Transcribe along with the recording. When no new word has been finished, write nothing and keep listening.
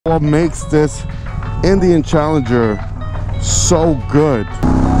What makes this Indian Challenger so good?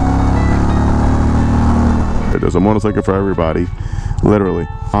 There's a motorcycle for everybody, literally,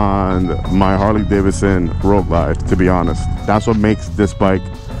 on my Harley Davidson road glide, to be honest. That's what makes this bike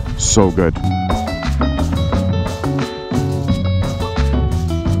so good.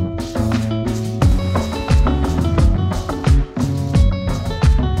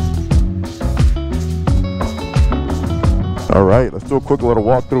 All right, let's do a quick little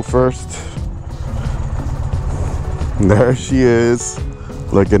walkthrough first. There she is,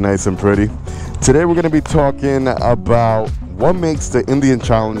 looking nice and pretty. Today we're gonna be talking about what makes the Indian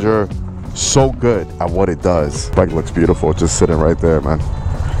Challenger so good at what it does. Bike looks beautiful, just sitting right there, man.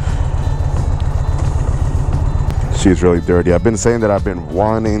 She's really dirty. I've been saying that I've been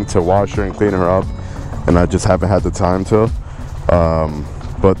wanting to wash her and clean her up, and I just haven't had the time to.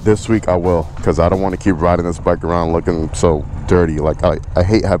 But this week I will, because I don't want to keep riding this bike around looking so dirty. Like, I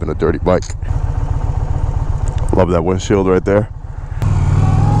hate having a dirty bike. Love that windshield right there.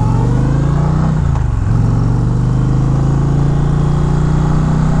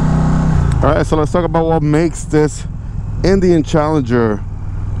 All right, so let's talk about what makes this Indian Challenger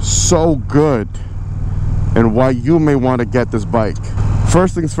so good and why you may want to get this bike.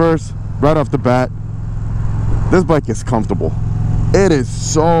 First things first, right off the bat, this bike is comfortable. It is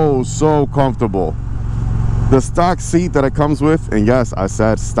so comfortable. The stock seat that it comes with, and yes, I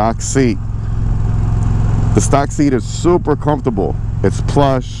said stock seat. The stock seat is super comfortable. It's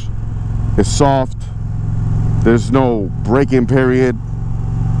plush, it's soft, there's no braking period.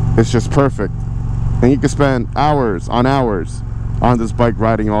 It's just perfect. And you can spend hours on this bike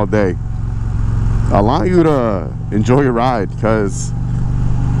riding all day. Allow you to enjoy your ride, because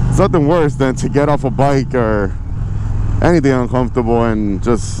it's nothing worse than to get off a bike or anything uncomfortable and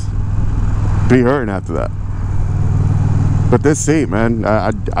just be hurting after that. But this seat, man,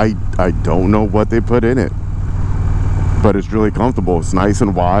 I don't know what they put in it, but it's really comfortable. It's nice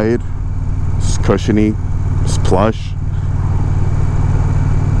and wide, it's cushiony, it's plush,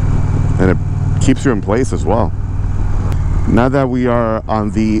 and it keeps you in place as well. Now that we are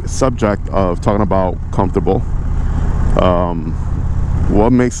on the subject of talking about comfortable, what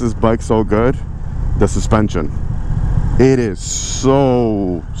makes this bike so good? The suspension. It is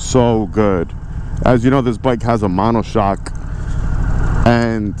so good. As you know, this bike has a monoshock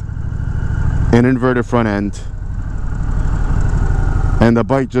and an inverted front end, and the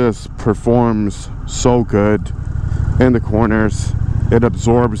bike just performs so good in the corners. It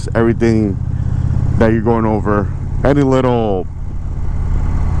absorbs everything that you're going over. Any little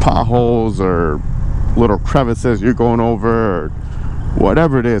potholes or little crevices you're going over, or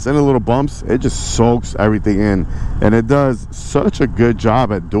whatever it is, any little bumps, it just soaks everything in, and it does such a good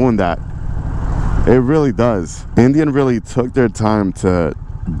job at doing that. It really does. Indian really took their time to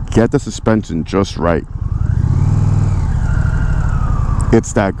get the suspension just right.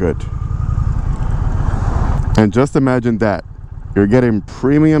 It's that good. And just imagine that you're getting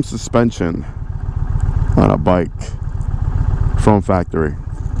premium suspension on a bike from factory.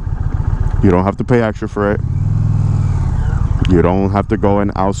 You don't have to pay extra for it. You don't have to go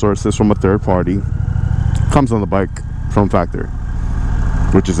and outsource this from a third party. It comes on the bike from factory,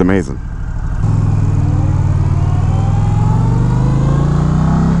 which is amazing.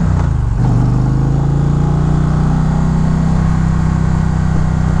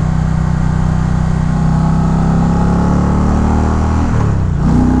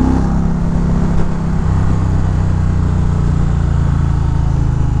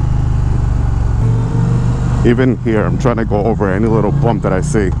 Even here, I'm trying to go over any little bump that I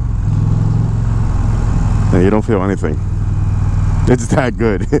see, and you don't feel anything. It's that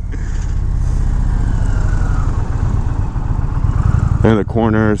good. In the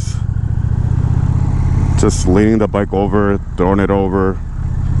corners, just leaning the bike over, throwing it over,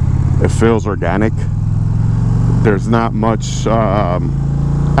 it feels organic. There's not much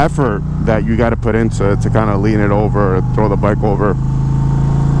effort that you got to put into to kind of lean it over, throw the bike over.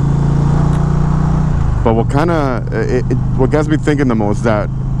 But what gets me thinking the most is that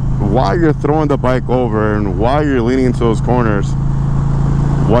while you're throwing the bike over and while you're leaning into those corners,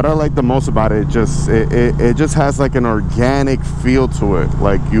 what I like the most about it, it just has like an organic feel to it.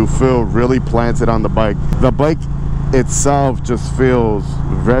 Like, you feel really planted on the bike. The bike itself just feels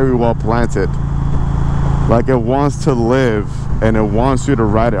very well planted. Like, it wants to live and it wants you to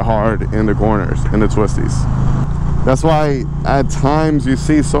ride it hard in the corners, in the twisties. That's why at times you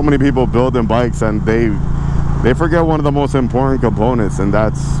see so many people building bikes and they forget one of the most important components, and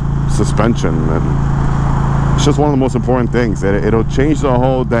that's suspension. And it's just one of the most important things. It'll change the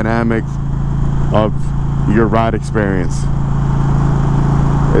whole dynamic of your ride experience.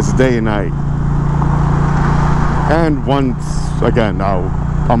 It's day and night. And once again,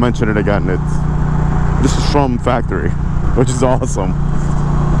 I'll mention it again, this is from factory, which is awesome.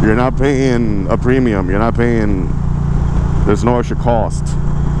 You're not paying a premium, you're not paying, there's no extra cost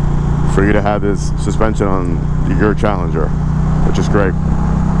for you to have this suspension on your Challenger, which is great.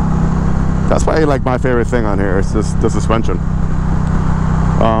 That's probably like my favorite thing on here, is just the suspension.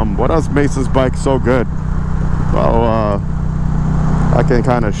 What else makes this bike so good? Well, I can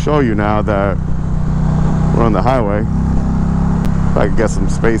kind of show you now that we're on the highway. If I can get some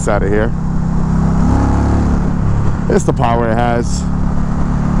space out of here. It's the power it has.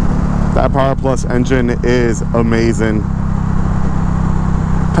 That Power Plus engine is amazing.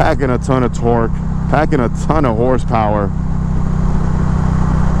 Packing a ton of torque, packing a ton of horsepower.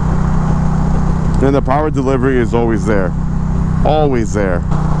 And the power delivery is always there. Always there.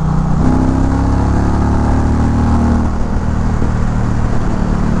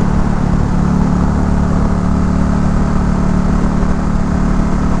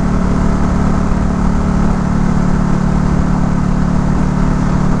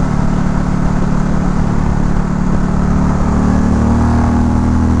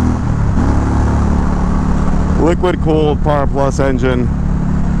 Liquid cooled Power Plus engine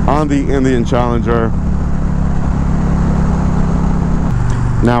on the Indian Challenger.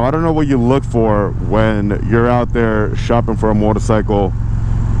 Now, I don't know what you look for when you're out there shopping for a motorcycle.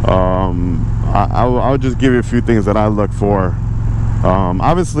 I'll just give you a few things that I look for.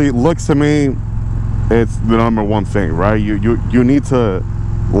 Obviously, looks to me, it's the number one thing, right? You need to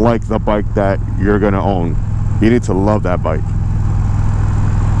like the bike that you're gonna own. You need to love that bike.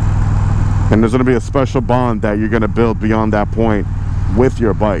 And there's gonna be a special bond that you're gonna build beyond that point with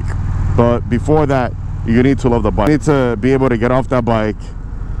your bike. But before that, you need to love the bike. You need to be able to get off that bike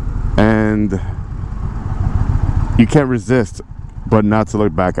and you can't resist but not to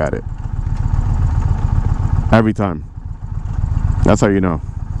look back at it every time. That's how you know.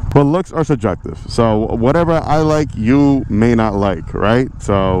 But looks are subjective, so whatever I like, you may not like, right?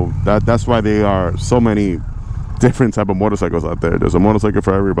 So that's why there are so many different type of motorcycles out there. There's a motorcycle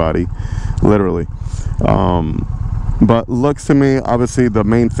for everybody, literally. But looks to me, obviously the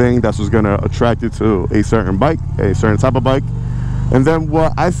main thing that's what's gonna attract you to a certain bike, a certain type of bike. And then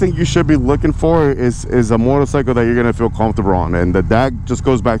what I think you should be looking for is a motorcycle that you're gonna feel comfortable on. And that just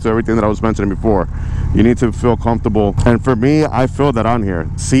goes back to everything that I was mentioning before. You need to feel comfortable. And for me, I feel that on here.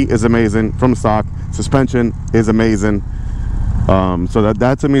 Seat is amazing from stock. Suspension is amazing. So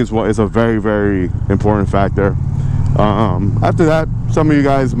that to me is what is a very, very important factor. After that, some of you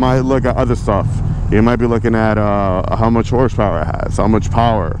guys might look at other stuff. You might be looking at how much horsepower it has, how much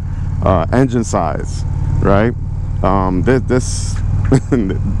power, engine size, right? This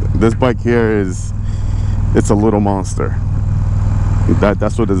this bike here it's a little monster.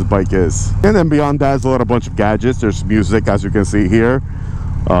 That's what this bike is. And then beyond that is a bunch of gadgets. There's music, as you can see here.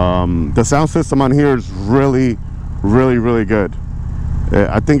 The sound system on here is really, really, really good.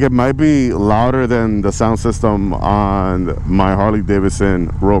 I think it might be louder than the sound system on my Harley Davidson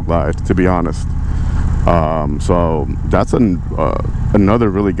Road Glide, to be honest. So that's another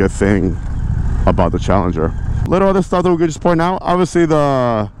really good thing about the Challenger. Little other stuff that we could just point out. Obviously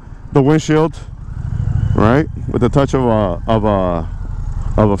the windshield, right? With the touch of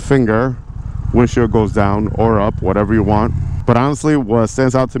a finger, windshield goes down or up, whatever you want. But honestly, what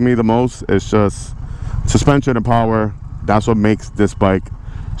stands out to me the most is just suspension and power. That's what makes this bike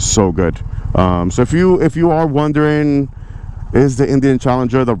so good. So if you are wondering, is the Indian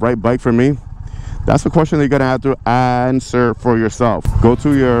Challenger the right bike for me? That's a question that you're gonna have to answer for yourself. Go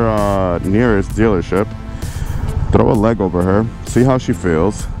to your nearest dealership, throw a leg over her, see how she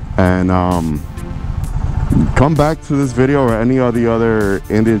feels, and come back to this video or any of the other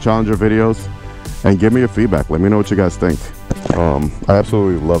Indian Challenger videos and give me your feedback. Let me know what you guys think. I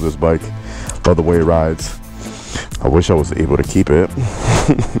absolutely love this bike. Love the way it rides. I wish I was able to keep it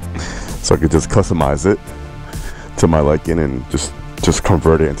so I could just customize it to my liking and just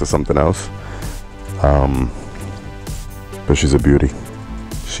convert it into something else. But she's a beauty.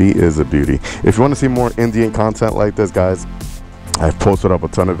 She is a beauty. If you want to see more Indian content like this, guys, I've posted up a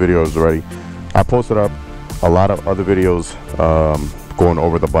ton of videos already. I posted up a lot of other videos going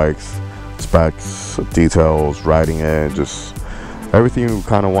over the bikes, specs, details, riding it, just everything you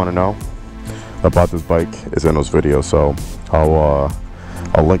kind of want to know about this bike is in those videos. So I'll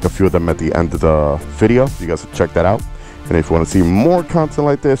link a few of them at the end of the video. You guys can check that out. And if you want to see more content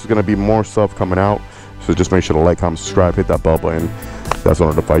like this, there's going to be more stuff coming out. So just make sure to like, comment, subscribe, hit that bell button. That's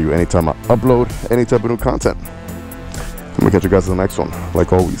going to notify you anytime I upload any type of new content. I'm going to catch you guys in the next one.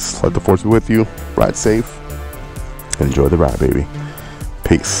 Like always, let the force be with you. Ride safe. Enjoy the ride, baby.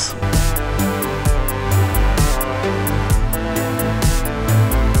 Peace.